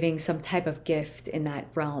know, giving some type of gift in that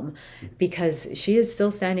realm, because she is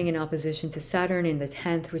still standing in opposition to Saturn in the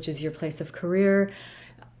 10th, which is your place of career,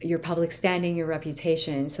 your public standing, your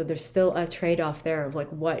reputation. So there's still a trade-off there of like,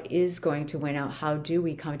 what is going to win out? How do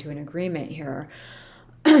we come to an agreement here?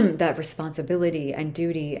 That responsibility and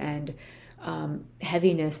duty and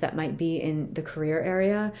heaviness that might be in the career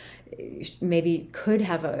area maybe could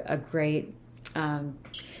have a great,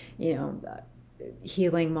 you know,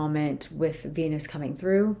 healing moment with Venus coming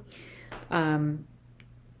through.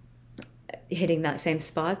 Hitting that same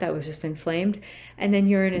spot that was just inflamed. And then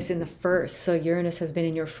Uranus in the 1st. So Uranus has been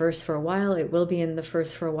in your 1st for a while. It will be in the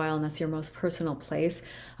 1st for a while. And that's your most personal place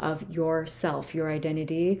of yourself, your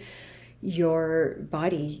identity, your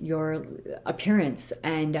body, your appearance.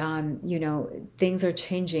 And, you know, things are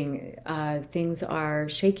changing. Things are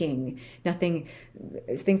shaking.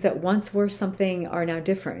 Things that once were something are now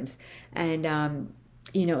different. And,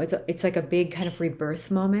 you know, it's like a big kind of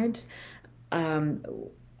rebirth moment.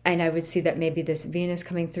 And I would see that maybe this Venus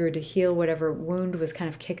coming through to heal whatever wound was kind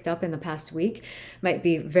of kicked up in the past week might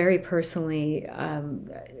be very personally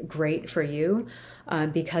great for you,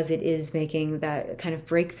 because it is making that kind of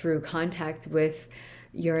breakthrough contact with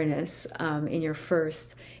Uranus in your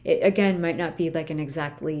 1st. It, again, might not be like an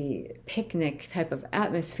exactly picnic type of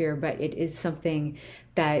atmosphere, but it is something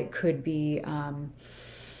that could be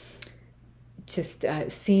just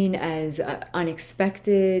seen as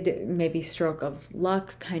unexpected, maybe stroke of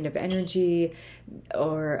luck kind of energy,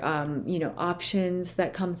 or, you know, options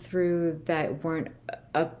that come through that weren't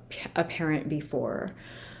apparent before.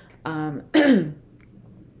 Yeah,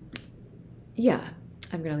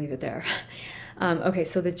 I'm going to leave it there. Okay,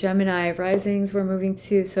 so the Gemini risings we're moving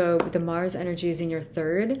to. So the Mars energy is in your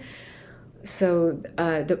 3rd. So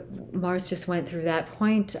the Mars just went through that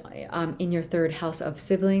point in your 3rd house of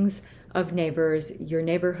siblings, of neighbors, your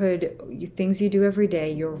neighborhood, things you do every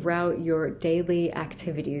day, your route, your daily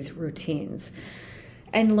activities, routines,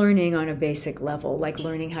 and learning on a basic level, like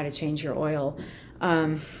learning how to change your oil,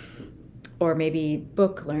 or maybe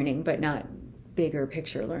book learning, but not bigger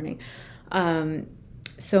picture learning.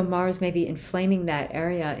 So Mars maybe inflaming that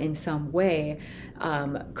area in some way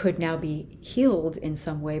could now be healed in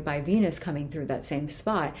some way by Venus coming through that same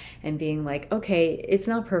spot and being like, okay, it's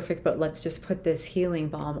not perfect, but let's just put this healing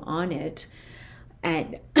balm on it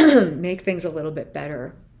and make things a little bit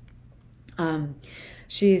better.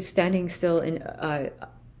 She's standing still in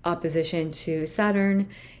opposition to Saturn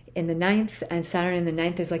in the 9th, and Saturn in the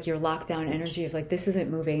 9th is like your lockdown energy of like, this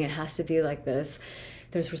isn't moving, it has to be like this.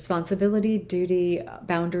 There's responsibility, duty,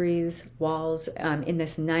 boundaries, walls. In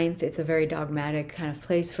this 9th, it's a very dogmatic kind of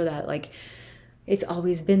place for that. Like, it's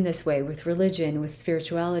always been this way with religion, with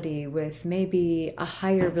spirituality, with maybe a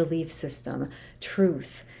higher belief system,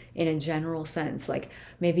 truth in a general sense. Like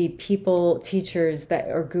maybe people, teachers that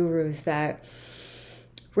or gurus that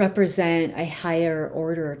represent a higher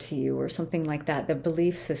order to you or something like that. The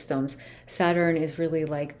belief systems. Saturn is really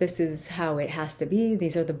like, this is how it has to be.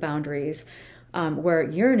 These are the boundaries. Where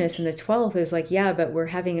Uranus in the 12th is like, yeah, but we're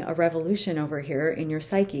having a revolution over here in your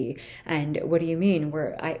psyche. And what do you mean?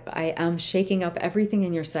 I am shaking up everything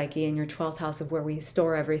in your psyche, in your 12th house of where we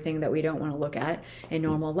store everything that we don't want to look at in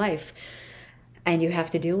normal life. And you have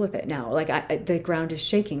to deal with it now. Like the ground is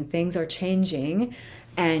shaking. Things are changing.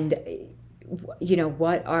 And, you know,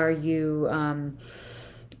 what are you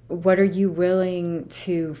willing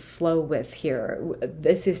to flow with here?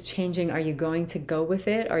 This is changing. Are you going to go with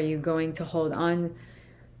it? Are you going to hold on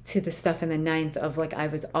to the stuff in the 9th of like, I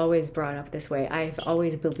was always brought up this way. I've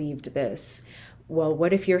always believed this. Well,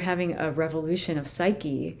 what if you're having a revolution of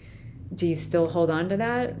psyche? Do you still hold on to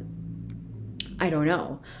that? I don't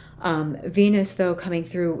know. Venus, though, coming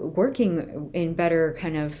through, working in better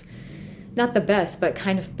kind of, not the best, but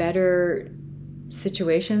kind of better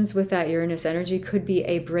situations with that Uranus energy could be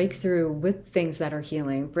a breakthrough with things that are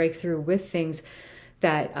healing, breakthrough with things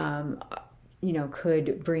that, you know,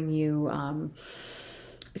 could bring you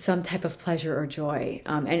some type of pleasure or joy.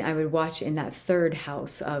 And I would watch in that 3rd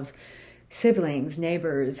house of siblings,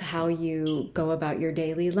 neighbors, how you go about your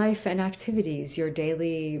daily life and activities, your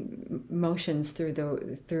daily motions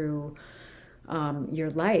through your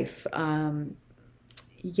life.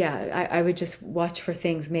 Yeah, I would just watch for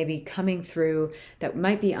things maybe coming through that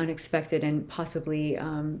might be unexpected and possibly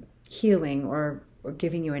healing or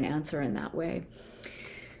giving you an answer in that way.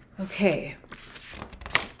 Okay.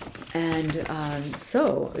 And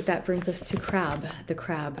so that brings us to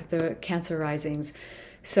the Cancer risings.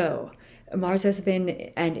 So Mars has been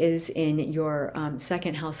and is in your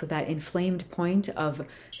second house, so that inflamed point of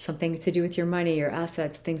something to do with your money, your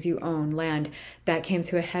assets, things you own, land, that came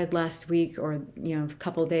to a head last week or a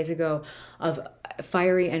couple of days ago of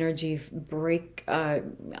fiery energy,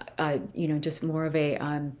 just more of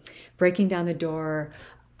a breaking down the door.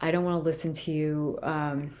 I don't want to listen to you.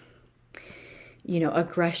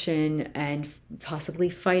 Aggression and possibly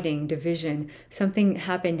fighting, division. Something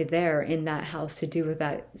happened there in that house to do with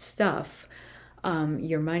that stuff,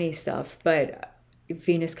 your money stuff. But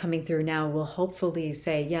Venus coming through now will hopefully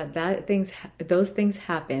say, yeah, those things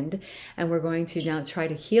happened, and we're going to now try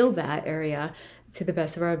to heal that area to the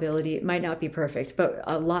best of our ability. It might not be perfect, but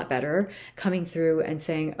a lot better, coming through and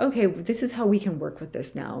saying, okay, this is how we can work with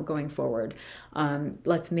this now going forward.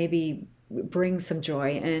 Let's maybe bring some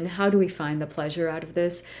joy. And how do we find the pleasure out of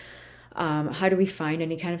this? How do we find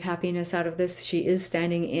any kind of happiness out of this? She is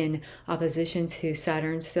standing in opposition to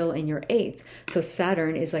Saturn, still in your 8th. So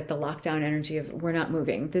Saturn is like the lockdown energy of we're not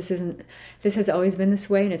moving. This has always been this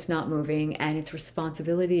way, and it's not moving, and it's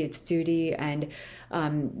responsibility, it's duty, and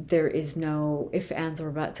there is no ifs, ands,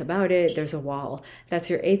 or buts about it. There's a wall. That's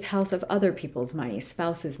your 8th house of other people's money,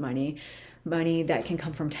 spouse's money that can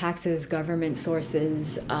come from taxes, government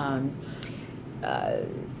sources,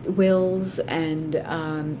 wills and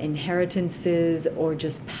inheritances, or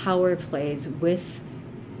just power plays with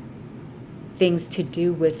things to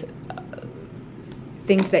do with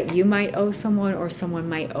things that you might owe someone or someone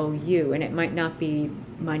might owe you. And it might not be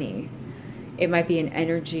money. It might be an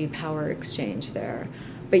energy power exchange there.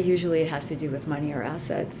 But usually it has to do with money or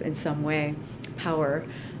assets in some way, power.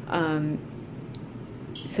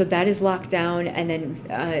 So that is locked down, and then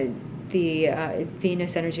the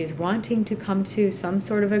Venus energy is wanting to come to some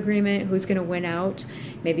sort of agreement. Who's going to win out?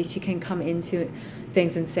 Maybe she can come into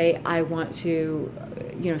things and say, I want to,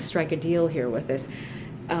 strike a deal here with this.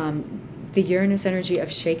 The Uranus energy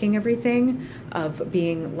of shaking everything, of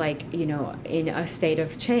being like, in a state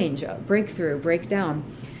of change, breakthrough, breakdown.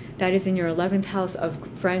 That is in your 11th house of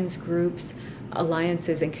friends, groups,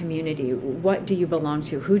 alliances, and community. What do you belong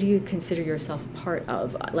to? Who do you consider yourself part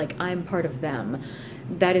of? Like, I'm part of them.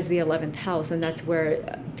 That is the 11th house, and that's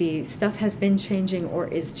where the stuff has been changing or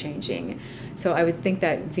is changing. So I would think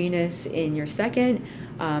that Venus in your 2nd,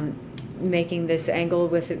 making this angle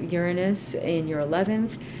with Uranus in your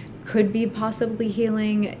 11th, could be possibly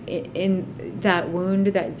healing in that wound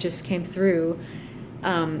that just came through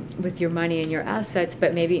with your money and your assets,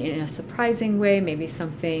 but maybe in a surprising way, maybe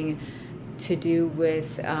something to do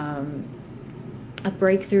with a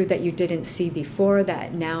breakthrough that you didn't see before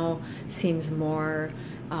that now seems more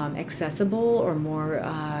accessible or more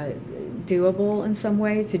doable in some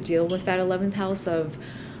way, to deal with that 11th house of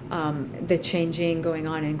the changing going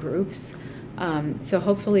on in groups. So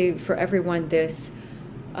hopefully for everyone, this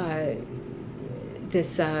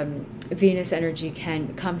Venus energy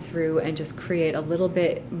can come through and just create a little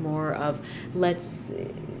bit more of, let's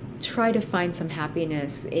try to find some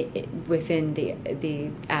happiness within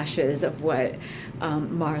the ashes of what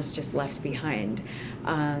Mars just left behind.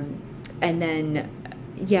 And then,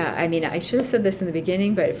 yeah, I mean, I should have said this in the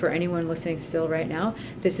beginning, but for anyone listening still right now,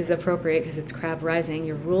 this is appropriate because it's Crab rising.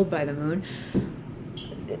 You're ruled by the moon.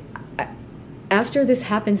 After this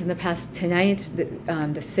happens in the past, tonight, the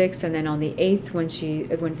 6th, and then on the 8th,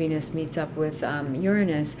 when Venus meets up with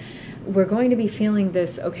Uranus, we're going to be feeling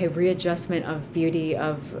this, readjustment of beauty,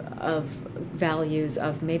 of values,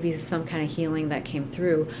 of maybe some kind of healing that came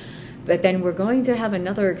through. But then we're going to have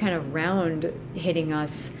another kind of round hitting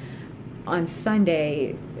us on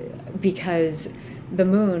Sunday, because the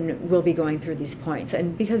moon will be going through these points.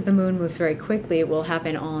 And because the moon moves very quickly, it will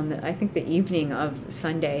happen on, I think, the evening of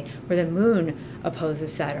Sunday, where the moon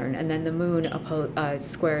opposes Saturn, and then the moon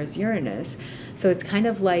squares Uranus. So it's kind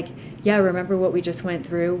of like, yeah, remember what we just went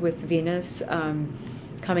through with Venus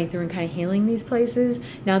coming through and kind of healing these places?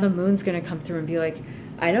 Now the moon's going to come through and be like,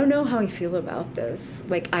 I don't know how I feel about this.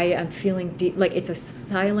 Like, I am feeling deep, like it's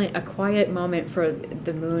a quiet moment for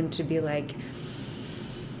the moon to be like,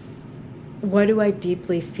 what do I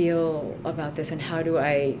deeply feel about this, and how do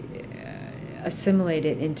I assimilate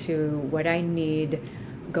it into what I need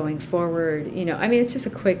going forward. You know, I mean, it's just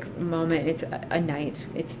a quick moment. It's a night.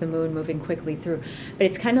 It's the moon moving quickly through. But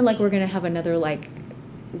it's kind of like we're going to have another like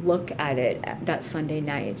look at it that Sunday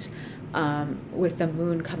night, with the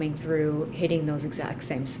moon coming through, hitting those exact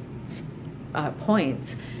same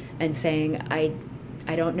points, and saying,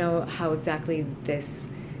 I don't know how exactly this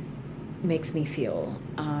makes me feel.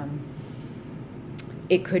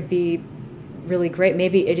 It could be really great.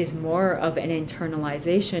 Maybe it is more of an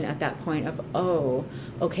internalization at that point of, oh,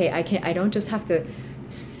 okay, I don't just have to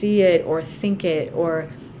see it or think it or,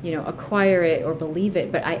 you know, acquire it or believe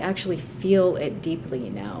it, but I actually feel it deeply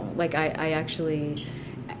now. Like I actually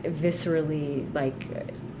viscerally, like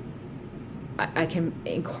I can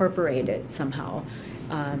incorporate it somehow.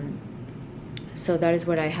 So that is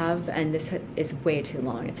what I have, and this is way too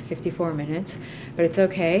long. It's 54 minutes, but it's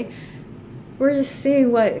okay. We're just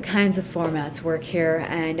seeing what kinds of formats work here,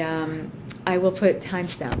 and I will put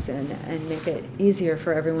timestamps in and make it easier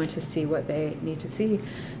for everyone to see what they need to see.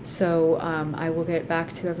 So I will get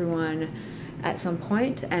back to everyone at some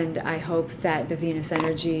point, and I hope that the Venus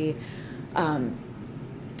energy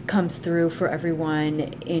comes through for everyone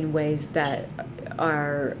in ways that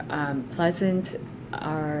are pleasant,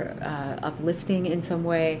 are uplifting in some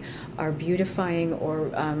way, are beautifying,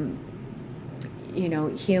 or you know,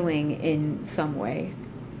 healing in some way.